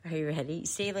Are you ready?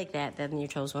 Stay like that, then your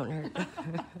toes won't hurt.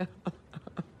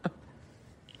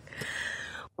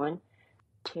 1,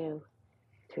 2,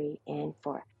 3, and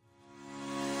 4.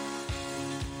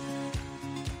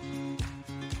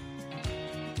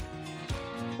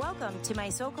 Welcome to my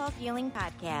so-called healing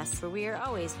podcast, where we are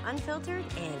always unfiltered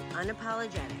and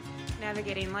unapologetic.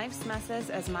 Navigating life's messes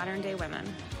as modern-day women.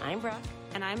 I'm Brooke.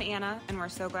 And I'm Anna, and we're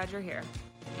so glad you're here.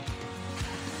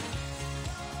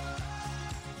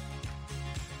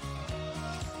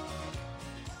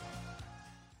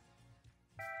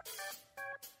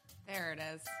 There it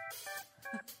is.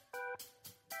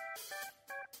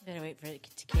 Better wait for it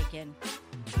to kick in.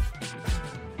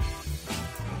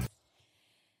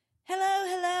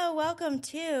 Hello. Welcome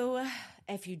to,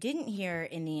 if you didn't hear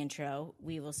in the intro,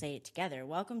 we will say it together.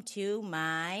 Welcome to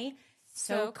my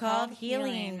so-called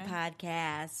healing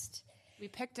podcast. We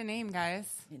picked a name,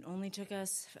 guys. It only took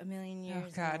us a million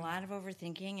years and a lot of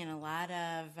overthinking and a lot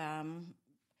of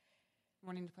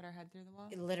wanting to put our head through the wall?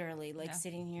 Literally,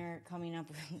 sitting here coming up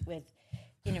with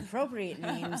inappropriate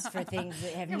names for things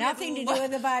that have nothing to do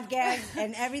with the podcast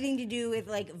and everything to do with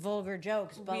like vulgar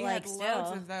jokes. But we like had still,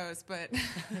 loads of those, but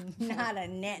not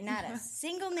a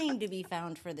single name to be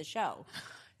found for the show.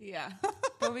 Yeah,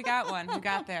 but we got one. We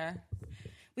got there.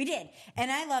 We did,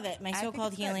 and I love it. My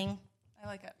so-called healing. I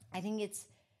like it. I think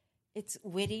it's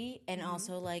witty and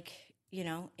also like, you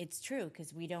know, it's true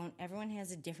because everyone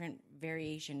has a different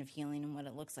variation of healing and what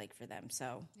it looks like for them.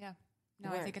 So yeah,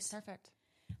 no, I think it's perfect.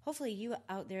 Hopefully you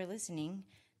out there listening,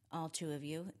 all two of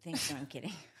you, think I'm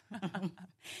kidding.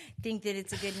 Think that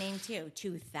it's a good name too.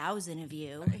 2,000 of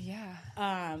you.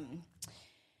 Yeah.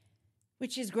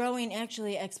 Which is growing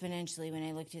actually exponentially when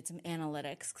I looked at some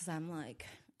analytics because I'm like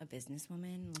a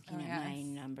businesswoman looking at my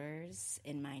numbers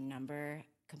in my number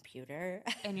computer.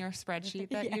 In your spreadsheet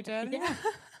that you did? Yeah.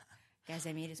 Guys,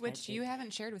 I made a spreadsheet. Which you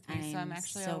haven't shared with me, so I'm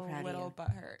actually so a little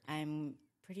butthurt. I'm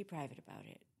pretty private about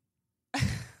it.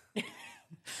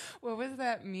 What was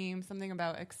that meme? Something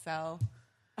about Excel.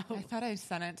 Oh. I thought I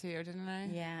sent it to you, didn't I?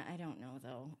 Yeah, I don't know,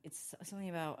 though. It's something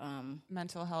about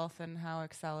mental health and how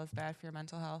Excel is bad for your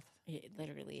mental health. It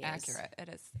literally is. Accurate. It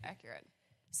is accurate.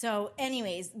 So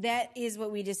anyways, that is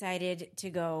what we decided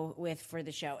to go with for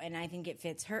the show. And I think it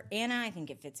fits her, Anna. I think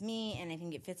it fits me. And I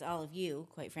think it fits all of you,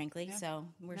 quite frankly. Yeah. So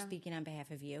we're speaking on behalf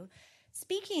of you.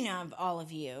 Speaking of all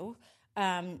of you,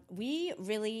 we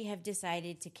really have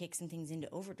decided to kick some things into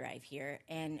overdrive here.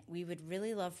 And we would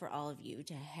really love for all of you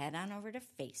to head on over to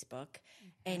Facebook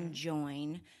and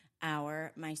join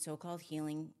our My So-Called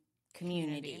Healing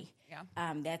community.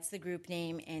 Yeah. That's the group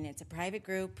name, and it's a private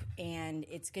group, and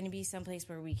it's going to be someplace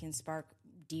where we can spark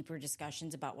deeper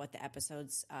discussions about what the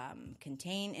episodes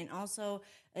contain, and also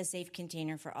a safe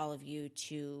container for all of you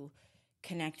to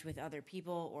connect with other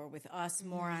people or with us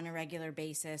more on a regular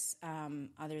basis,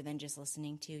 other than just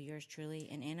listening to yours truly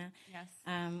and Anna. Yes.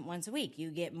 Once a week,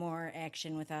 you get more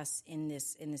action with us in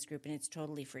this group, and it's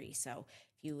totally free. So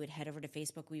if you would head over to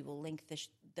Facebook, we will link the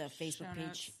Facebook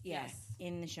page,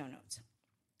 in the show notes.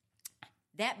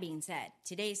 That being said,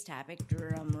 today's topic,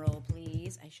 drum roll,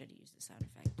 please. I should have used the sound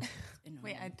effect.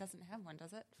 Wait, it doesn't have one,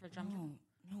 does it? For drum?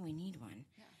 No, we need one.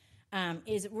 Yeah.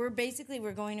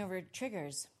 We're going over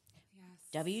triggers.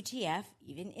 Yes. WTF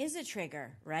even is a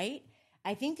trigger, right?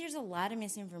 I think there's a lot of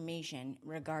misinformation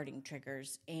regarding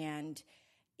triggers, and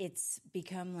it's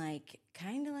become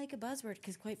kind of like a buzzword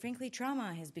because, quite frankly,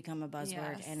 trauma has become a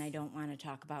buzzword, and I don't want to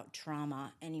talk about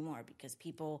trauma anymore because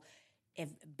people have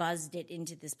buzzed it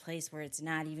into this place where it's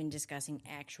not even discussing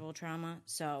actual trauma.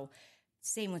 So,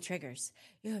 same with triggers.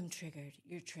 I'm triggered.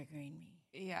 You're triggering me.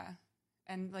 Yeah.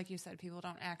 And like you said, people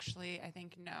don't actually, I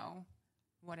think, know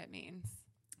what it means.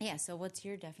 Yeah, so what's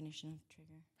your definition of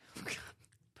trigger?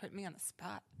 Put me on the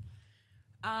spot.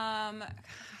 God,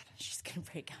 she's going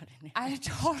to break out in it. I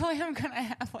totally am going to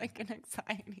have an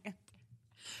anxiety attack.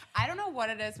 I don't know what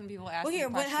it is when people ask me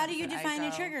questions. But how do you define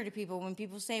a trigger to people? When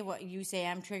people say what you say,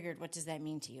 I'm triggered, what does that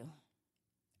mean to you?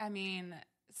 I mean,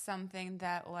 something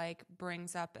that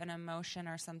brings up an emotion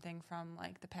or something from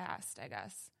the past, I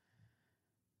guess.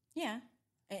 Yeah.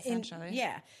 Essentially.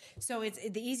 Yeah. So it's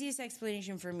the easiest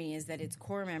explanation for me is that it's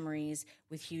core memories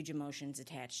with huge emotions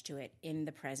attached to it in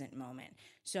the present moment.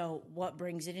 So what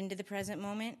brings it into the present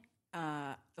moment?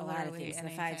 A lot of things. Anything.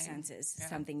 The five senses. Yeah.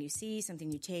 Something you see, something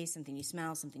you taste, something you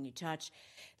smell, something you touch.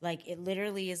 It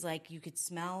literally is you could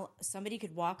smell, somebody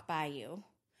could walk by you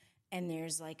and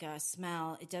there's a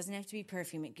smell. It doesn't have to be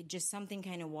perfume. It could just something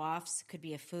kind of wafts, could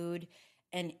be a food,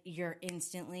 and your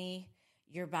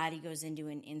body goes into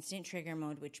an instant trigger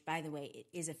mode, which, by the way, it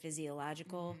is a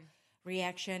physiological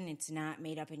reaction. It's not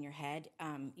made up in your head.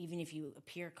 Even if you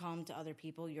appear calm to other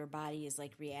people, your body is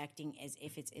like reacting as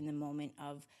if it's in the moment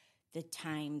of the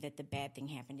time that the bad thing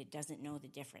happened. It doesn't know the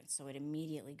difference. So it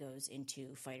immediately goes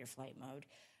into fight or flight mode.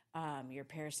 Your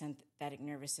parasympathetic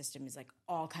nervous system is like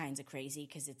all kinds of crazy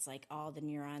because it's like all the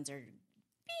neurons are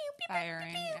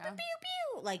Firing, yeah.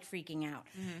 like freaking out.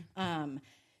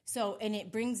 So, and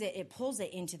it pulls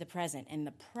it into the present. And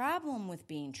the problem with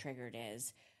being triggered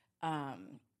is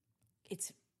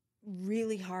it's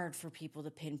really hard for people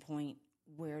to pinpoint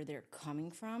where they're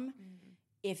coming from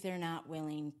if they're not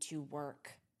willing to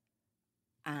work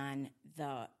on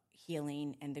the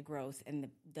healing and the growth and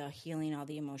the healing all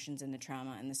the emotions and the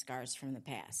trauma and the scars from the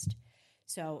past.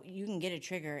 So you can get a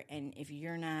trigger, and if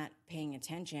you're not paying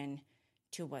attention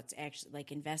to what's actually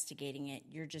like investigating it,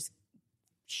 you're just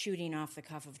shooting off the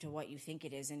cuff of to what you think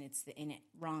it is, and it's the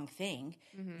wrong thing.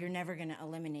 You're never going to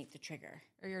eliminate the trigger.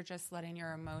 Or you're just letting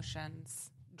your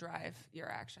emotions drive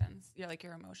your actions. You're like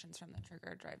your emotions from the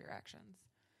trigger drive your actions.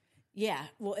 Yeah,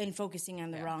 well, and focusing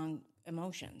on the wrong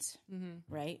emotions,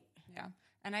 right? Yeah.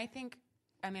 And I think,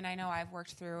 I mean, I know I've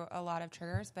worked through a lot of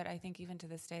triggers, but I think even to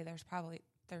this day, there's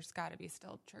got to be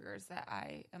still triggers that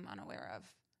I am unaware of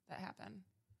that happen.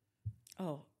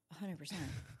 Oh, 100%.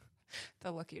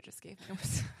 The look you just gave me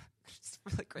was just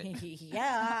really great.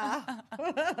 Yeah.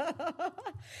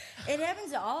 It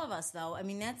happens to all of us, though. I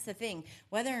mean, that's the thing.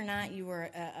 Whether or not you were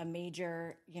a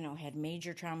major, had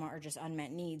major trauma or just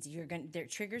unmet needs, their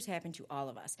triggers happen to all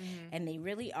of us. And they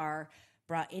really are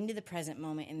brought into the present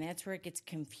moment. And that's where it gets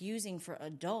confusing for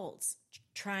adults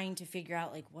trying to figure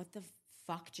out, like, what the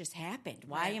fuck just happened?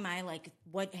 Why am I like,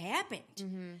 what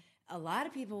happened? A lot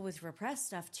of people with repressed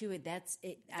stuff too. That's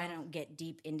it. I don't get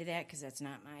deep into that because that's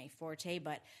not my forte.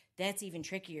 But that's even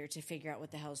trickier to figure out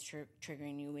what the hell's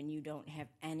triggering you when you don't have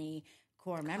any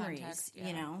core memories. Context,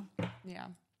 Yeah.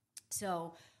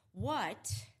 So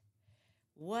what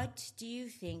do you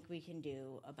think we can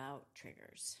do about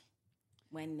triggers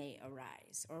when they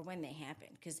arise or when they happen?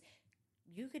 Because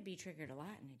you could be triggered a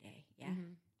lot in a day. Yeah.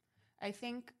 I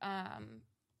think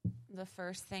the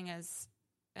first thing is,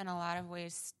 in a lot of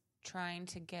ways, trying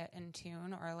to get in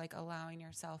tune or like allowing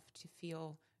yourself to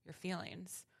feel your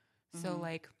feelings. So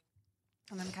like,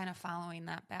 and then kind of following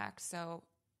that back. So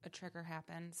a trigger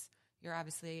happens, you're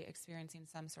obviously experiencing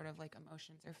some sort of like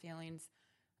emotions or feelings,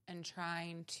 and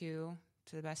trying to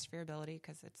the best of your ability,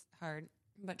 because it's hard,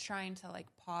 but trying to like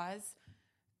pause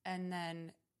and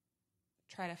then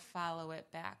try to follow it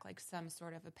back, like some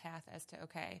sort of a path as to,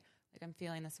 okay, like I'm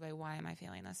feeling this way. Why am I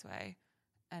feeling this way?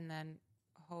 And then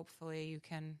hopefully you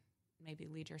can maybe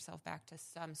lead yourself back to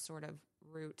some sort of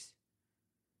root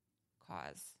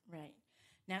cause. Right.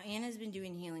 Now, Anna's been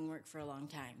doing healing work for a long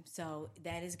time. So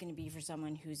that is going to be for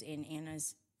someone who's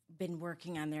Anna's been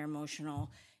working on their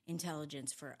emotional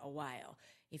intelligence for a while.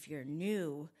 If you're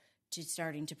new to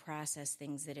starting to process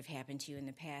things that have happened to you in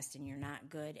the past and you're not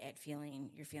good at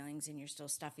feeling your feelings and you're still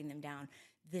stuffing them down,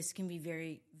 this can be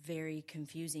very, very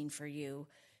confusing for you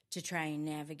to try and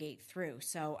navigate through.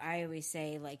 So I always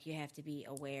say, like, you have to be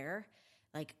aware,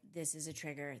 like, this is a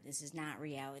trigger, this is not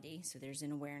reality. So there's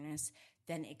an awareness,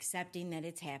 then accepting that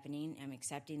it's happening. I'm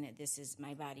accepting that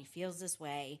my body feels this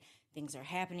way, things are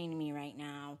happening to me right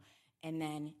now, and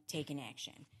then taking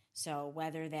action. So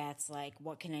whether that's like,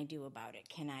 what can I do about it?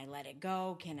 Can I let it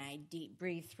go? Can I deep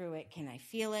breathe through it? Can I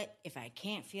feel it? If I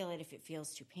can't feel it, if it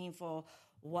feels too painful,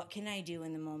 what can I do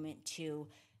in the moment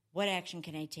what action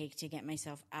can I take to get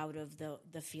myself out of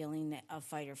the feeling of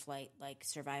fight or flight, like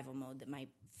survival mode that my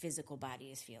physical body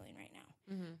is feeling right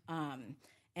now?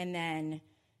 And then,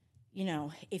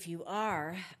 if you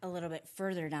are a little bit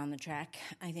further down the track,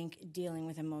 I think dealing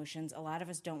with emotions, a lot of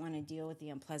us don't want to deal with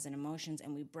the unpleasant emotions,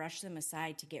 and we brush them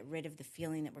aside to get rid of the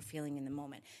feeling that we're feeling in the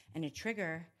moment. And a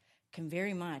trigger can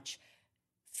very much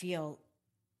feel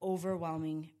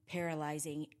overwhelming,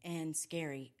 paralyzing, and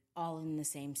scary all in the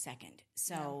same second.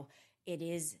 So it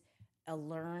is a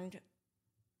learned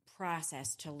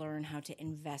process to learn how to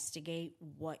investigate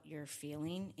what you're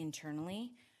feeling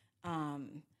internally,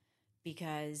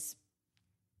 because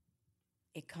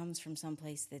it comes from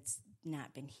someplace that's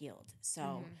not been healed.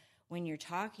 So when you're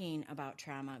talking about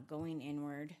trauma, going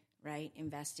inward, right,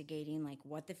 investigating like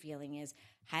what the feeling is,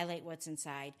 highlight what's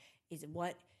inside,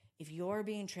 if you're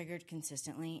being triggered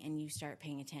consistently and you start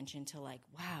paying attention to like,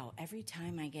 wow, every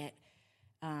time I get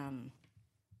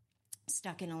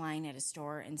stuck in a line at a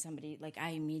store and somebody, like,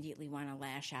 I immediately want to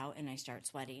lash out and I start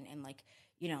sweating and like,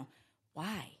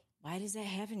 why? Why does that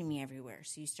happen to me everywhere?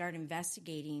 So you start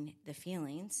investigating the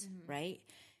feelings, right?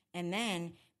 And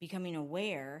then becoming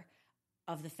aware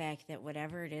of the fact that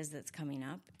whatever it is that's coming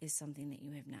up is something that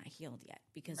you have not healed yet,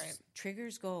 because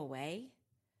triggers go away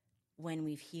when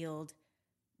we've healed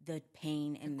the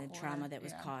pain and the trauma that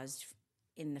was caused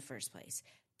in the first place.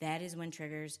 That is when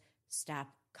triggers stop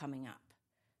coming up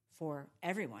for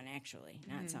everyone, actually,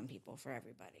 not some people, for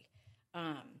everybody.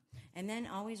 And then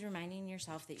always reminding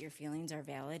yourself that your feelings are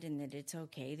valid and that it's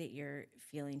okay that you're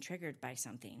feeling triggered by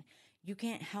something. You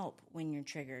can't help when you're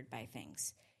triggered by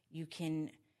things. You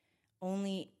can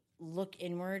only look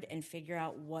inward and figure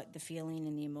out what the feeling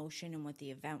and the emotion and what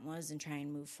the event was and try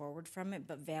and move forward from it.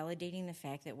 But validating the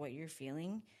fact that what you're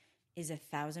feeling is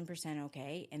 1,000%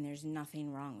 okay and there's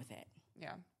nothing wrong with it.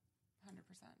 Yeah, 100%.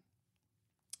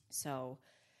 So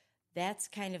that's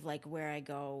kind of like where I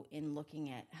go in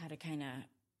looking at how to kind of,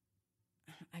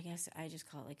 I guess I just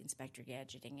call it like Inspector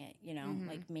Gadgeting it, you know,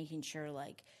 like making sure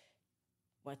like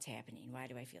what's happening. Why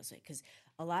do I feel so? Because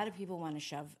a lot of people want to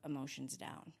shove emotions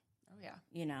down. Oh, yeah.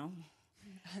 You know?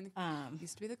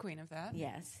 Used to be the queen of that.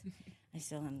 Yes. I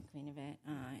still am the queen of it,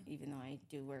 even though I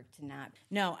do work to not.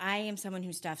 No, I am someone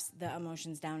who stuffs the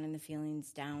emotions down and the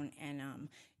feelings down, and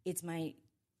it's my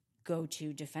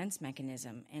go-to defense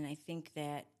mechanism. And I think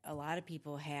that a lot of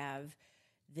people have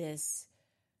this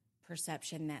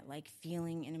perception that like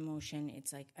feeling an emotion,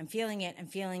 it's like, I'm feeling it.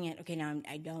 Okay, now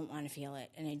I don't want to feel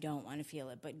it, and I don't want to feel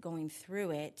it. But going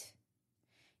through it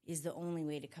is the only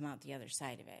way to come out the other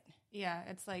side of it. Yeah,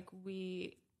 it's like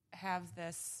we have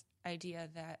this idea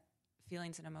that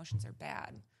feelings and emotions are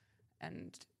bad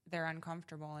and they're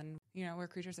uncomfortable, and you know, we're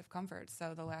creatures of comfort,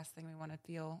 so the last thing we want to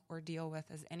feel or deal with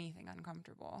is anything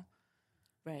uncomfortable.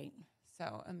 Right.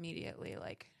 So immediately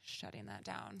like shutting that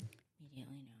down.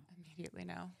 Immediately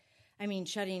no. I mean,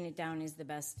 shutting it down is the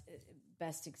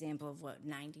best example of what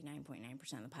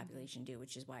 99.9% of the population do,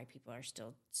 which is why people are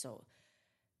still so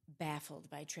baffled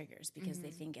by triggers, because they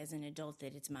think as an adult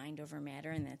that it's mind over matter,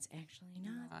 and that's actually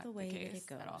not the way that it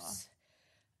goes.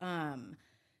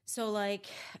 So like,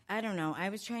 I don't know. I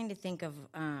was trying to think of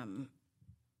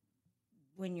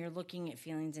when you're looking at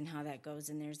feelings and how that goes,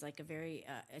 and there's like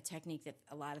a technique that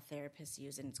a lot of therapists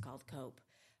use, and it's called COPE,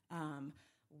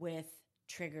 with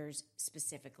triggers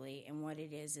specifically. And what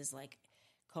it is like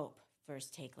COPE.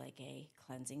 First, take like a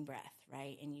cleansing breath,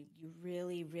 right? And you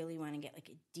really, really want to get like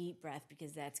a deep breath,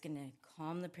 because that's going to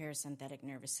calm the parasympathetic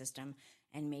nervous system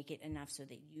and make it enough so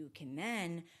that you can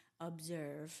then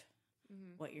observe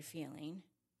what you're feeling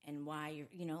and why you're,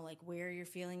 you know, like where you're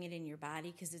feeling it in your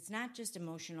body. Because it's not just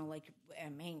emotional, like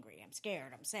I'm angry, I'm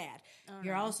scared, I'm sad.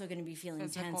 You're also going to be feeling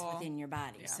tense within your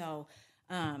body. Yeah. So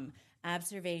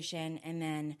observation, and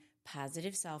then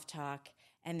positive self-talk,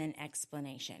 and then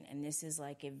explanation. And this is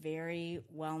like a very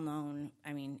well-known,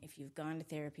 I mean, if you've gone to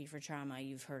therapy for trauma,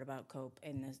 you've heard about COPE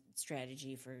and the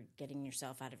strategy for getting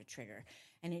yourself out of a trigger.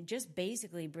 And it just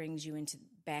basically brings you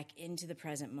back into the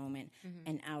present moment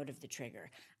and out of the trigger.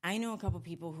 I know a couple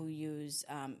people who use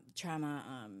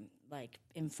trauma, like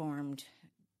informed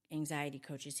anxiety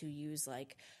coaches who use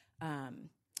like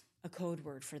a code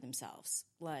word for themselves,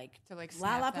 like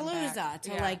Lollapalooza,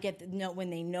 to like get when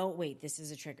they know, wait, this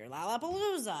is a trigger,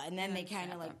 Lollapalooza, and then they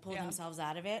kind of like pull themselves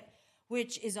out of it,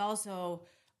 which is also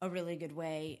a really good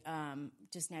way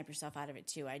to snap yourself out of it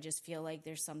too. I just feel like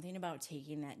there's something about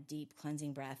taking that deep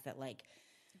cleansing breath that like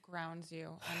grounds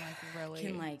you and like really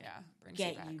can like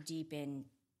get you deep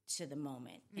into the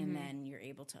moment, and then you're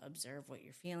able to observe what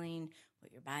you're feeling,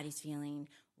 what your body's feeling,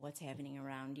 what's happening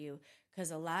around you.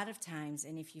 Because a lot of times,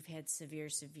 and if you've had severe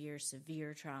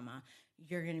trauma,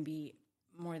 you're going to be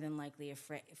more than likely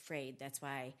afraid. That's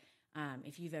why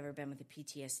if you've ever been with a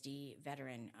PTSD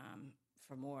veteran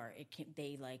from war,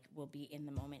 they like will be in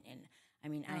the moment. And I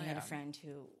mean, I had a friend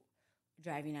who,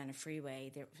 driving on a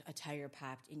freeway, a tire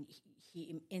popped, and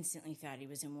he instantly thought he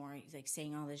was in war. He's like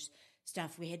saying all this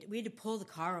stuff. We had to pull the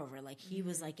car over. Like he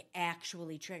was like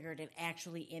actually triggered and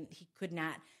actually he could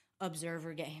not observe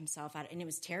or get himself out. And it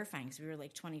was terrifying because we were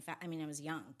like 25. I mean, I was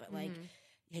young, but like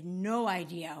had no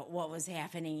idea what was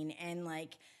happening. And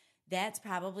like, that's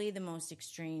probably the most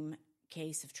extreme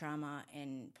case of trauma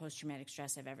and post-traumatic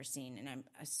stress I've ever seen. And I'm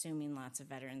assuming lots of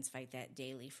veterans fight that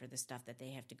daily for the stuff that they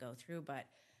have to go through. But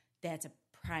that's a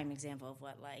prime example of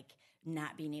what like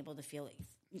not being able to feel.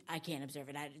 I can't observe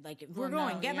it.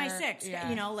 Get my six. Yeah.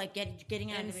 You know, like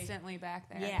getting out instantly back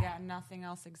there. Yeah, nothing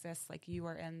else exists. Like you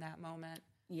were in that moment.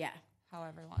 Yeah.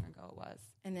 However long ago it was.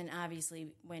 And then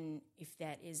obviously if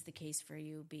that is the case for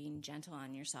you, being gentle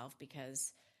on yourself,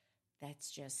 because that's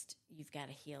just, you've got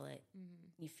to heal it.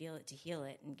 You feel it to heal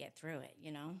it and get through it,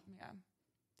 you know? Yeah,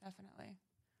 definitely.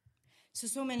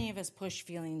 So many of us push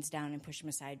feelings down and push them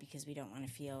aside because we don't want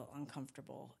to feel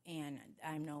uncomfortable. And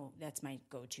I know that's my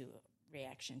go-to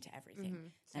reaction to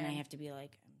everything. And I have to be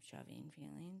like, I'm shoving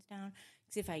feelings down.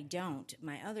 Because if I don't,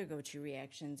 my other go-to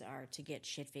reactions are to get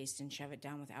shit-faced and shove it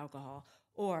down with alcohol,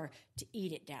 or to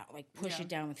eat it down, like push it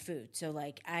down with food. So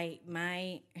like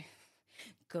my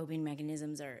coping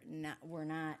mechanisms were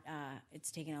not,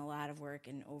 it's taken a lot of work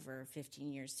and over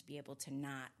 15 years to be able to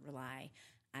not rely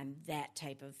on that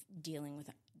type of dealing with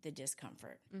the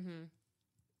discomfort.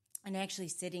 And actually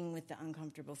sitting with the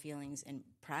uncomfortable feelings and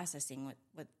processing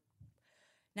what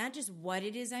not just what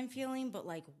it is I'm feeling, but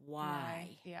like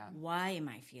why. Yeah. Why am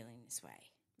I feeling this way?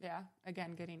 Yeah.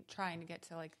 Again, trying to get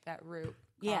to like that root cause.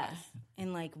 Yeah.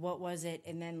 And like, what was it?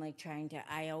 And then like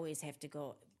I always have to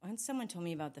go, once someone told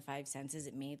me about the 5 senses,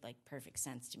 it made like perfect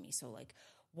sense to me. So like,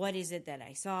 what is it that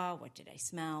I saw? What did I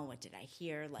smell? What did I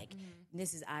hear? Like,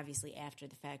 this is obviously after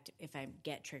the fact. If I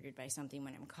get triggered by something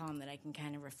when I'm calm, that I can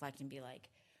kind of reflect and be like,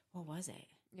 what was it?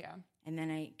 Yeah. And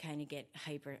then I kind of get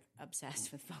hyper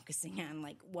obsessed with focusing on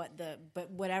like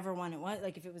whatever one it was.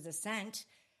 Like if it was a scent,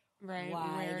 right?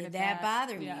 Why did that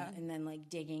bother me? And then like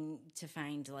digging to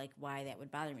find like why that would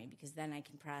bother me, because then I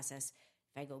can process.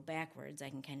 If I go backwards, I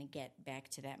can kind of get back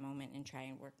to that moment and try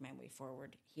and work my way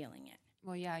forward, healing it.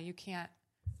 Well, yeah, you can't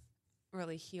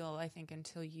really heal, I think,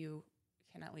 until you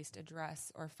can at least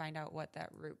address or find out what that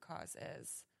root cause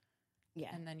is. Yeah.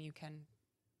 And then you can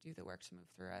do the work to move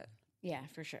through it. Yeah,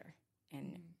 for sure.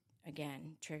 And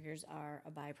again, triggers are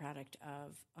a byproduct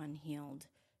of unhealed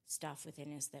stuff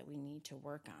within us that we need to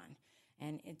work on.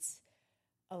 And it's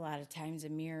a lot of times a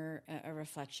mirror, a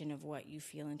reflection of what you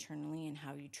feel internally and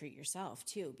how you treat yourself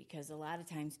too, because a lot of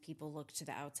times people look to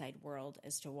the outside world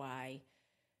as to why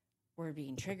we're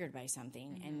being triggered by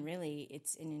something. And really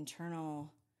it's an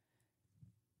internal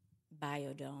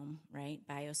biodome, right?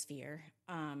 Biosphere.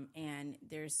 And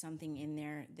there's something in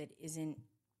there that isn't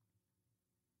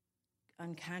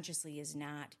unconsciously is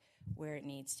not where it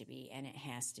needs to be, and it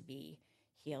has to be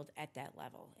healed at that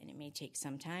level. And it may take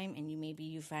some time, and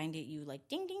you find it, you like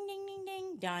ding, ding, ding, ding,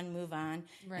 ding, done, move on.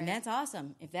 Right. And that's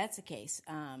awesome if that's the case.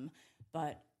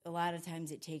 But a lot of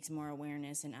times it takes more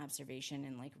awareness and observation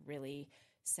and like really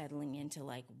settling into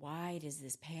like, why does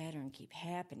this pattern keep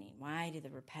happening? Why do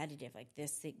the repetitive, like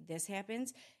this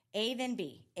happens? A, then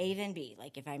B, A, then B.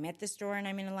 Like if I'm at the store and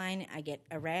I'm in a line, I get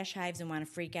a rash, hives, and want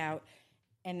to freak out.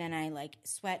 And then I like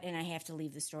sweat and I have to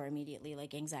leave the store immediately,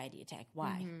 like anxiety attack.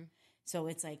 Why? So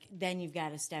it's like, then you've got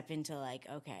to step into like,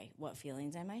 okay, what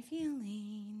feelings am I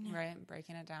feeling? Right.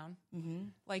 Breaking it down.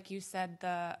 Like you said,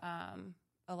 a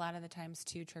lot of the times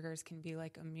too, triggers can be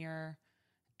like a mirror.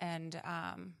 And,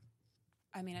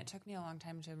 I mean, it took me a long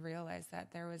time to realize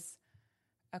that. There was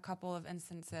a couple of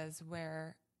instances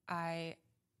where I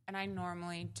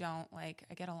normally don't I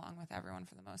get along with everyone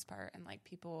for the most part, and like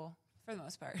people for the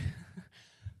most part.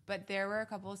 But there were a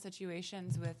couple of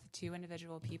situations with 2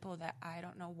 individual people that I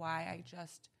don't know why I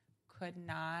just could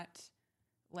not,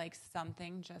 like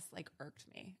something just like irked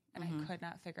me, and I could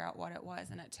not figure out what it was.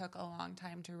 And it took a long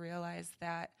time to realize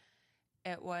that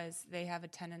they have a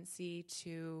tendency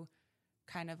to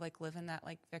kind of like live in that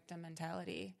like victim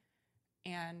mentality,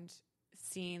 and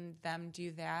seeing them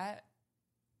do that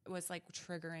was like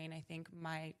triggering, I think,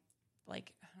 my,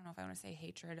 like, I don't know if I want to say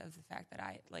hatred of the fact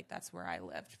that that's where I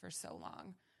lived for so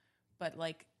long. But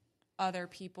like other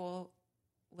people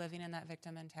living in that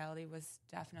victim mentality was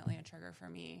definitely a trigger for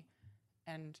me,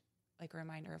 and like a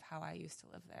reminder of how I used to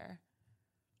live there.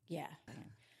 Yeah.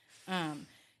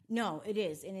 No, it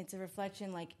is. And it's a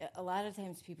reflection. Like a lot of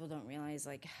times people don't realize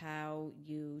like how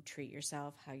you treat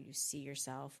yourself, how you see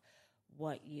yourself,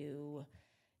 what you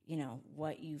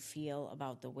feel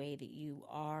about the way that you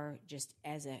are just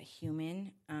as a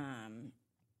human,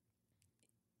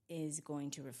 is going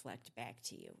to reflect back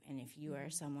to you. And if you are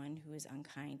someone who is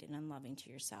unkind and unloving to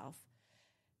yourself,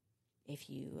 if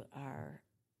you are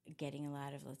getting a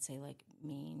lot of, let's say, like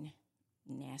mean,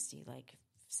 nasty, like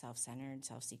self-centered,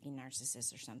 self-seeking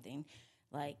narcissist or something,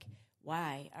 like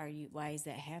why is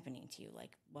that happening to you?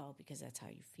 Like, well, because that's how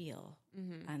you feel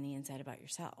on the inside about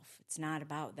yourself. It's not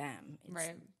about them.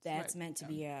 That's meant to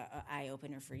be a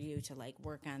eye-opener for you to like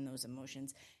work on those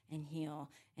emotions and heal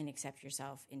and accept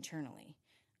yourself internally.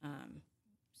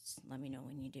 Let me know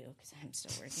when you do, because I'm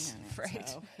still working on it. Right.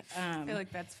 So, I feel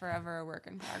like that's forever a work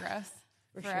in progress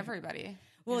for everybody.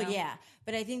 Well, yeah.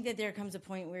 But I think that there comes a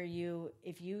point where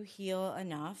if you heal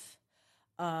enough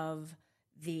of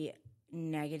the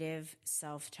negative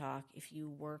self-talk, if you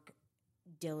work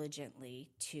diligently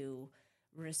to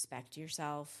respect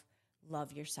yourself,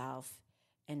 love yourself,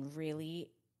 and really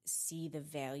see the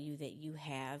value that you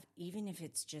have, even if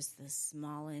it's just the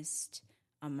smallest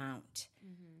amount,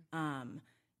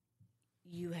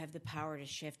 you have the power to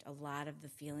shift a lot of the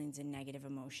feelings and negative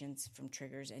emotions from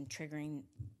triggers and triggering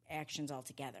actions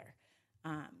altogether,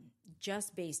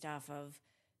 just based off of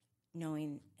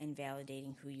knowing and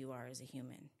validating who you are as a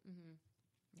human.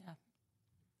 Yeah.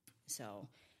 So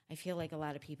I feel like a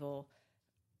lot of people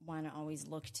want to always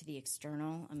look to the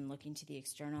external. I'm looking to the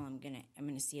external. I'm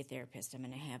gonna see a therapist. I'm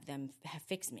gonna have them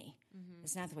fix me.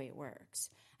 It's not the way it works.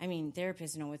 I mean,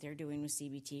 therapists know what they're doing with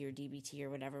CBT or DBT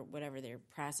or whatever their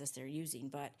process they're using,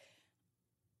 but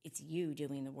it's you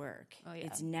doing the work. Oh, yeah.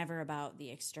 It's never about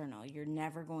the external. You're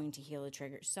never going to heal a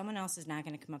trigger. Someone else is not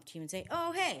going to come up to you and say,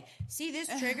 "Oh, hey, see this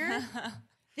trigger?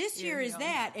 This here is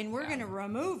that, and we're going to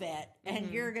remove it,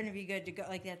 and you're going to be good to go."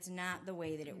 Like, that's not the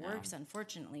way that it works,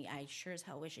 unfortunately. I sure as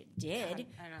hell wish it did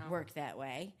work that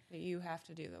way. But you have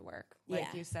to do the work. Like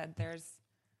you said, there's,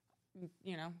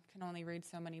 can only read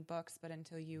so many books, but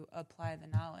until you apply the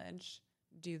knowledge,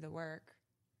 do the work.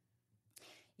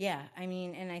 Yeah, I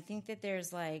mean, and I think that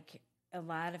there's like a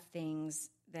lot of things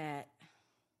that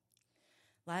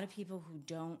a lot of people who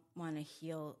don't want to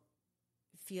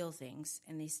feel things,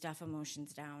 and they stuff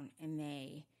emotions down, and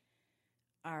they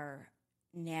are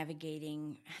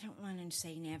navigating, I don't want to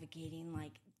say navigating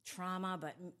like trauma,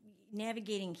 but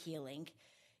navigating healing.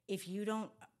 If you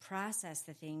don't process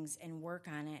the things and work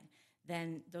on it,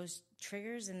 then those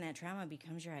triggers and that trauma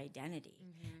becomes your identity.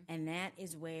 And that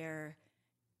is where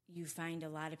you find a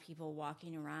lot of people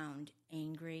walking around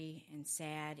angry and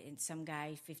sad, and some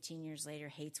guy 15 years later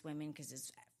hates women because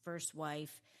his first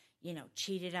wife,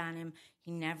 cheated on him.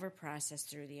 He never processed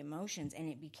through the emotions, and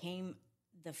it became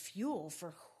the fuel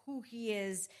for who he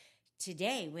is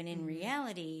today, when in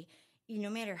reality, no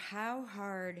matter how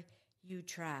hard you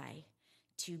try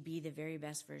to be the very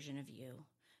best version of you,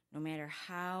 no matter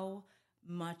how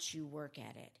much you work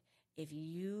at it, if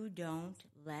you don't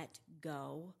let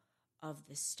go of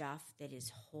the stuff that is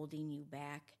holding you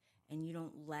back, and you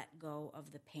don't let go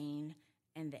of the pain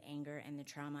and the anger and the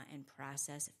trauma and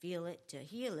process, feel it to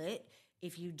heal it,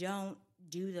 if you don't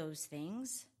do those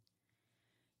things,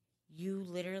 you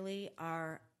literally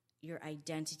your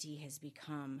identity has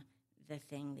become the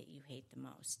thing that you hate the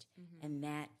most. And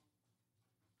that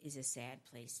is a sad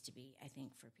place to be, I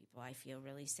think, for people. I feel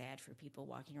really sad for people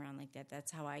walking around like that.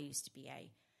 That's how I used to be.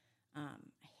 I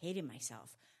hated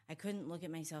myself. I couldn't look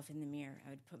at myself in the mirror. I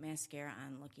would put mascara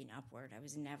on looking upward. I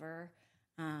was never,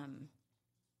 I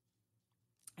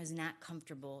was not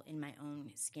comfortable in my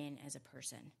own skin as a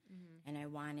person. And I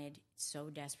wanted so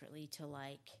desperately to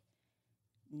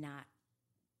not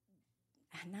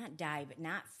die, but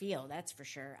not feel, that's for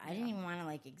sure. I didn't even want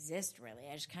to exist really.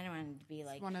 I just kind of wanted to be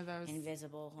one of those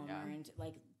invisible Homer and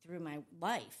through my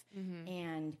life.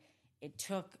 And it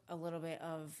took a little bit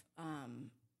of,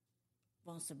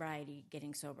 sobriety,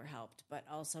 getting sober helped, but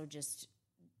also just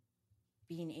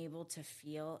being able to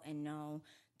feel and know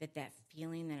that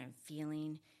feeling that I'm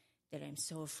feeling, that I'm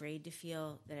so afraid to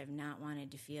feel, that I've not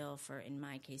wanted to feel for, in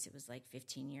my case, it was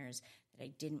 15 years, that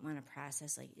I didn't want to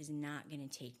process, is not going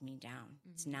to take me down.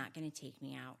 It's not going to take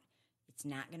me out. It's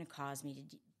not going to cause me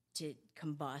to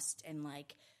combust and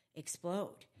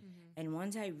explode. And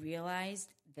once I realized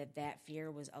that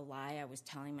fear was a lie I was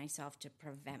telling myself to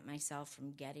prevent myself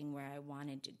from getting where I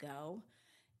wanted to go,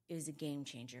 it was a game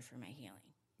changer for my healing.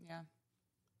 Yeah.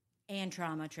 And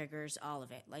trauma triggers, all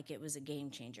of it. It was a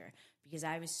game changer, because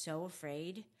I was so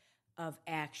afraid of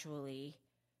actually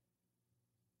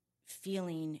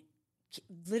feeling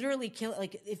literally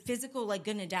physical,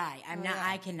 gonna die.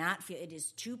 I cannot feel, it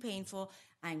is too painful.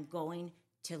 I'm going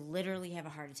to literally have a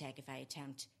heart attack if I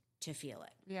attempt to feel it.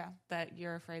 Yeah, that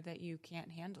you're afraid that you can't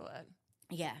handle it.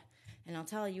 Yeah. And I'll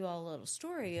tell you all a little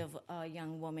story of a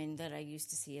young woman that I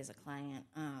used to see as a client.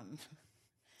 I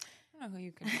don't know who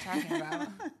you could be talking about.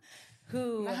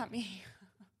 Who? Not me.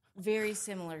 Very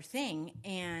similar thing.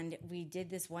 And we did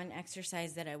this one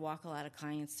exercise that I walk a lot of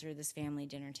clients through, this family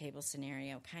dinner table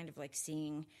scenario, kind of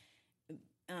seeing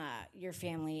your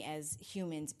family as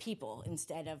humans, people,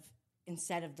 instead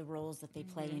of the roles that they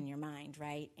play in your mind,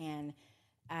 right? And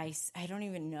I don't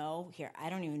even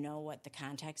know what the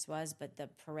context was, but the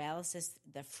paralysis,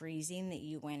 the freezing that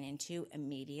you went into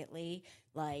immediately,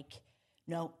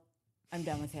 nope, I'm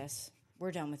done with this.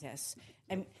 We're done with this.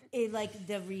 And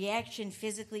the reaction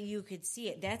physically, you could see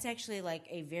it. That's actually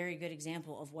a very good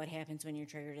example of what happens when you're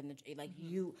triggered in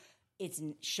it's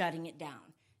shutting it down.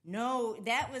 No,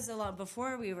 that was a lot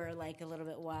before we were a little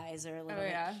bit wiser, a little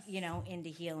bit, into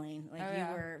healing. You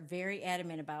were very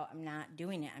adamant about, I'm not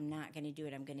doing it. I'm not going to do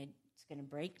it. It's going to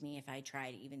break me if I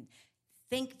try to even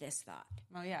think this thought.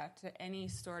 Well, yeah, to any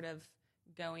sort of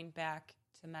going back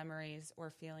to memories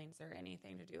or feelings or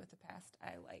anything to do with the past,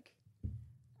 I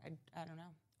don't know.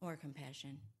 Or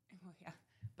compassion. Well, yeah.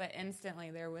 But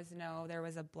instantly there was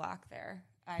a block there.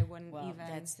 I wouldn't Well, even.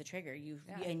 that's the trigger.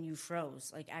 And you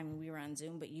froze. Like, I mean, we were on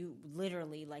Zoom, but you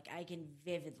literally, like, I can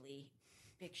vividly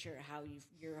picture how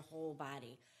your whole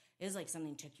body, it was like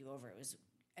something took you over. It was,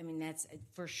 I mean, that's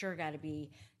for sure got to be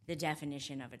the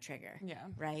definition of a trigger. Yeah.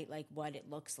 Right? Like what it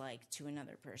looks like to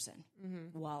another person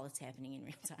while it's happening in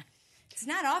real time. It's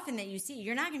not often that you see.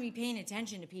 You're not going to be paying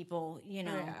attention to people,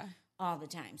 all the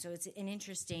time. So it's an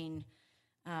interesting.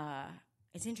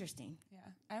 It's interesting. Yeah,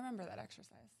 I remember that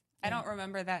exercise. Yeah. I don't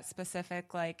remember that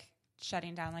specific like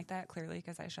shutting down like that clearly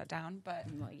because I shut down, but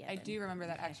I do remember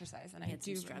that exercise, and I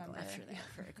do struggle remember after that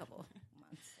for a couple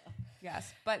months. So.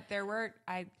 Yes, but there were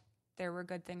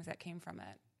good things that came from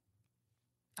it.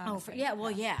 Honestly.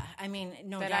 I mean,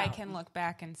 no that doubt. I can look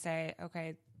back and say,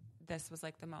 okay, this was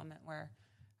like the moment where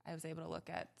I was able to look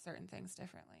at certain things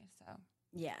differently. So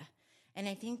yeah. And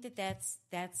I think that's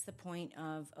the point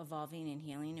of evolving and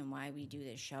healing, and why we do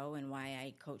this show, and why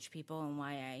I coach people, and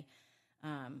why I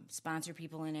sponsor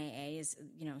people in AA is,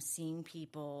 seeing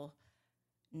people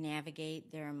navigate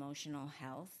their emotional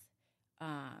health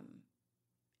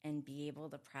and be able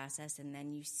to process. And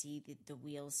then you see the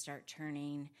wheels start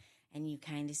turning, and you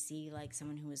kind of see like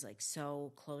someone who is like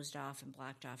so closed off and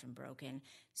blocked off and broken,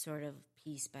 sort of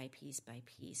piece by piece by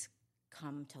piece,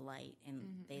 come to light,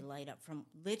 and they light up from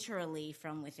literally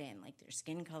from within. Like their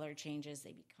skin color changes,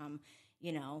 they become,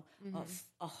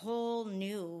 a whole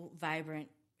new vibrant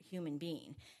human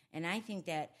being. And I think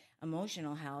that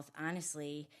emotional health,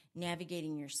 honestly,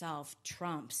 navigating yourself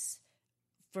trumps,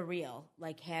 for real,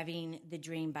 like having the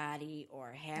dream body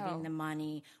or having the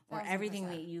money or 1,000%. Everything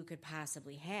that you could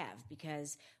possibly have.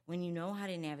 Because when you know how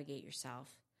to navigate yourself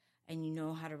and you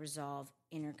know how to resolve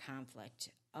inner conflict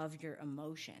of your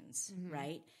emotions,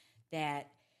 right? That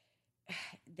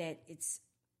it's,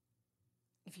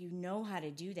 if you know how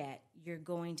to do that, you're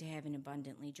going to have an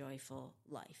abundantly joyful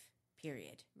life,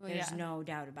 period. Well, There's no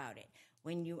doubt about it.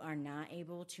 When you are not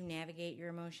able to navigate your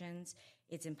emotions,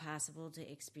 it's impossible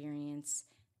to experience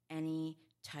any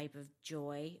type of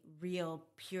joy, real,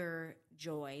 pure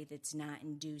joy that's not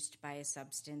induced by a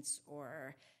substance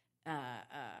or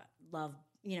love,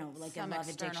 like some a love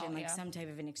addiction, like some type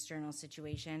of an external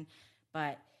situation.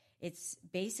 But it's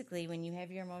basically when you have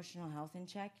your emotional health in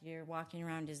check, you're walking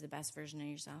around as the best version of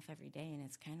yourself every day, and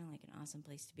it's kind of like an awesome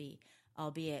place to be.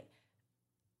 Albeit,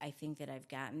 I think that I've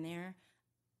gotten there.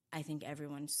 I think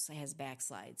everyone has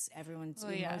backslides. Everyone's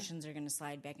emotions are going to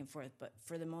slide back and forth. But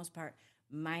for the most part,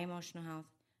 my emotional health,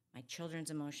 my children's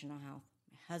emotional health,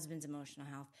 my husband's emotional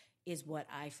health is what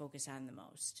I focus on the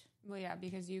most. Well, yeah,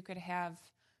 because you could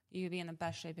be in the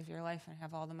best shape of your life and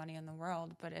have all the money in the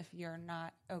world, but if you're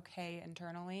not okay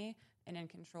internally and in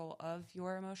control of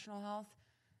your emotional health,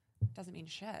 it doesn't mean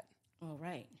shit. Well,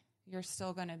 right. You're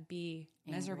still going to be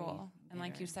miserable. Angry, and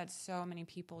like you said, so many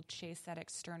people chase that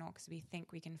external because we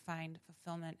think we can find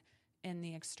fulfillment in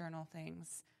the external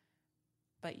things,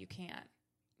 but you can't.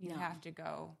 You have to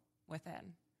go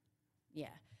within.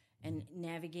 Yeah. And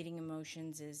navigating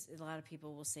emotions is, a lot of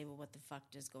people will say, well, what the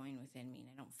fuck does going within mean?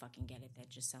 I don't fucking get it. That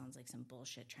just sounds like some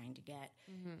bullshit trying to get,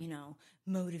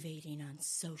 motivating on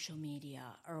social media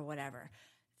or whatever.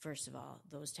 First of all,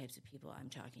 those types of people, I'm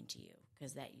talking to you,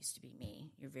 because that used to be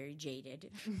me. You're very jaded.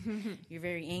 You're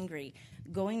very angry.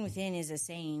 Going within is a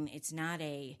saying. It's not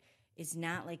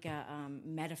like a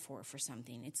metaphor for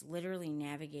something. It's literally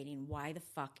navigating, why the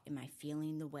fuck am I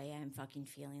feeling the way I'm fucking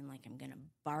feeling, like I'm going to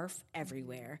barf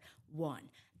everywhere?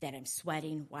 One, that I'm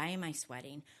sweating. Why am I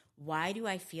sweating? Why do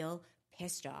I feel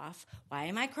pissed off? Why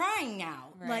am I crying now?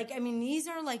 Right. These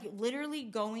are like literally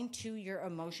going to your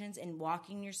emotions and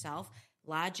walking yourself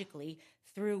logically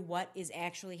through what is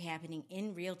actually happening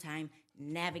in real time,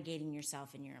 navigating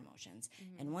yourself and your emotions.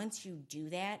 And once you do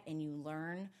that and you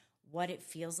learn what it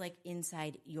feels like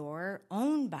inside your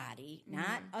own body,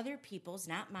 not other people's,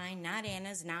 not mine, not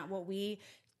Anna's, not what we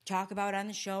talk about on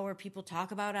the show or people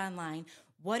talk about online,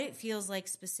 what it feels like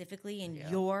specifically in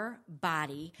your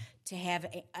body to have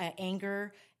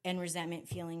anger and resentment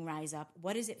feeling rise up.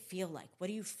 What does it feel like? What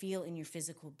do you feel in your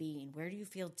physical being? Where do you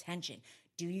feel tension?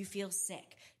 Do you feel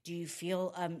sick? Do you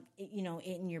feel,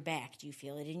 it in your back? Do you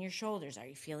feel it in your shoulders? Are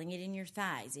you feeling it in your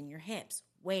thighs, in your hips?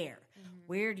 Where?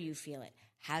 Where do you feel it?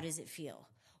 How does it feel?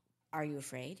 Are you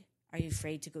afraid? Are you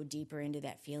afraid to go deeper into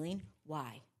that feeling?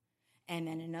 Why? And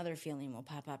then another feeling will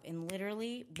pop up. And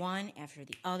literally one after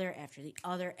the other,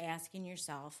 asking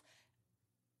yourself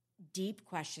deep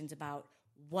questions about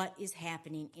what is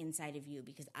happening inside of you.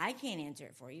 Because I can't answer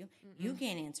it for you. You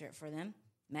can't answer it for them.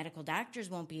 Medical doctors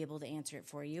won't be able to answer it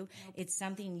for you. Nope. It's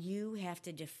something you have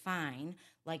to define,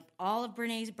 like all of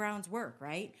Brene Brown's work,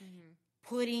 right?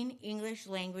 putting English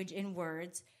language in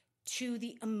words to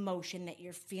the emotion that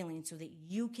you're feeling so that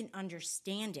you can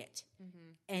understand it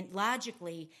and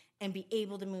logically and be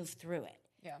able to move through it.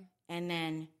 Yeah. And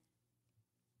then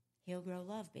he'll grow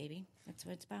love, baby. That's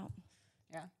what it's about.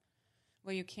 Yeah.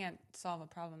 Well, you can't solve a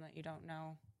problem that you don't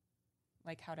know,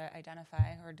 like, how to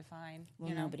identify or define.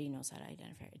 Well, nobody knows how to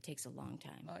identify it. It takes a long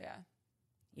time. Oh, yeah.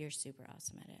 You're super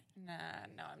awesome at it. Nah,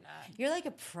 no, I'm not. You're like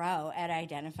a pro at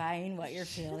identifying what you're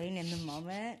feeling in the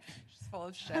moment. Just full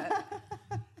of shit.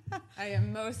 I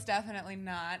am most definitely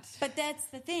not. But that's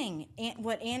the thing.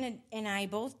 What Anna and I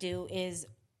both do is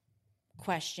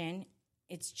question.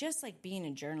 It's just like being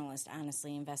a journalist,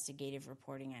 honestly, investigative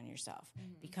reporting on yourself.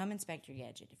 Become Inspector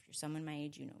Gadget. If you're someone my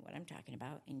age, you know what I'm talking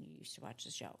about, and you used to watch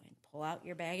the show. And pull out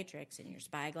your bag of tricks and your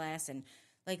spyglass and,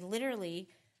 like, literally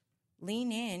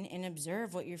lean in and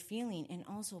observe what you're feeling. And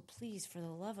also, please, for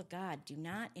the love of God, do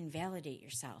not invalidate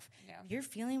yourself. Yeah. If you're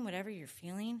feeling whatever you're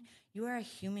feeling, you are a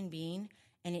human being,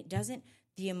 and it doesn't,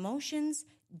 the emotions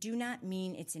do not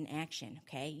mean it's an action,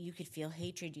 okay? You could feel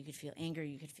hatred, you could feel anger,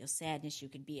 you could feel sadness, you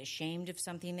could be ashamed of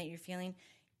something that you're feeling.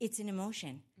 It's an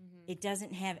emotion. It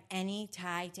doesn't have any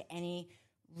tie to any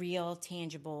real,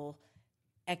 tangible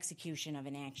execution of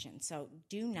an action. So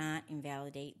do not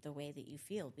invalidate the way that you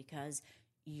feel, because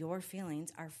your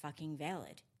feelings are fucking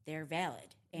valid. They're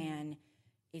valid. And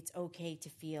it's okay to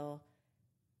feel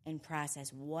and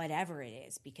process whatever it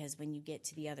is, because when you get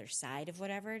to the other side of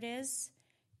whatever it is,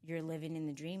 you're living in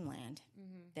the dreamland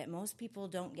that most people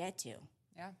don't get to.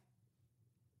 Yeah.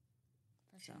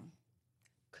 For sure.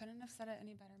 Couldn't have said it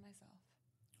any better myself.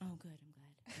 Oh, good.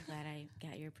 I'm glad I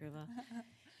got your approval.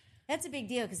 That's a big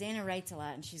deal because Anna writes a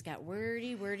lot, and she's got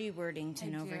wordy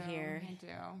Wordington over here. I do.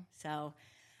 So,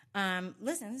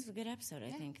 listen, this is a good episode,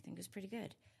 I think. I think it was pretty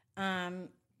good.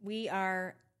 We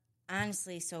are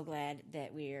honestly so glad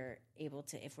that we're able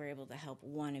to, if we're able to help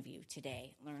one of you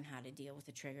today learn how to deal with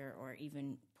a trigger, or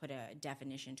even put a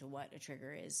definition to what a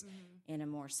trigger is in a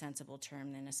more sensible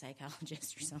term than a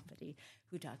psychologist or somebody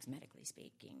who talks medically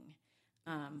speaking.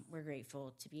 We're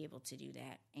grateful to be able to do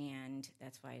that, and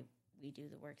that's why we do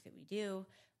the work that we do,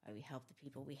 why we help the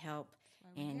people we help.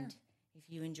 And if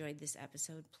you enjoyed this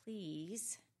episode,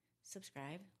 please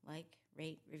subscribe, like,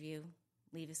 rate, review,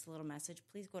 leave us a little message.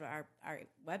 Please go to our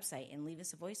website and leave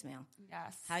us a voicemail.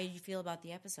 Yes. How did you feel about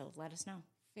the episode? Let us know.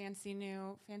 Fancy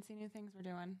new things we're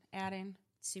doing. Adding.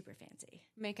 Super fancy.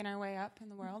 Making our way up in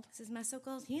the world. This is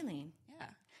Mesocul's Healing. Yeah.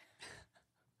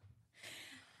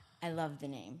 I love the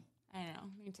name. I know.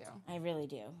 Me too. I really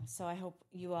do. So I hope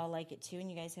you all like it too, and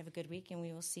you guys have a good week, and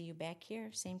we will see you back here,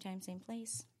 same time, same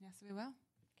place. Yes, we will.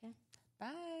 Okay.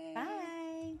 Bye.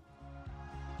 Bye.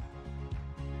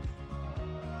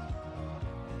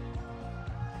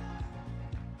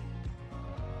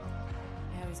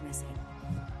 I always miss it.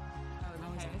 Oh,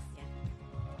 Always okay. miss, yeah.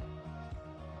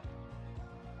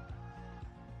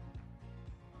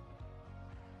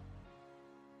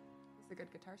 It's a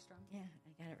good guitar strum. Yeah,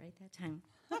 I got it right that time.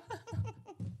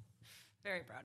 Very proud.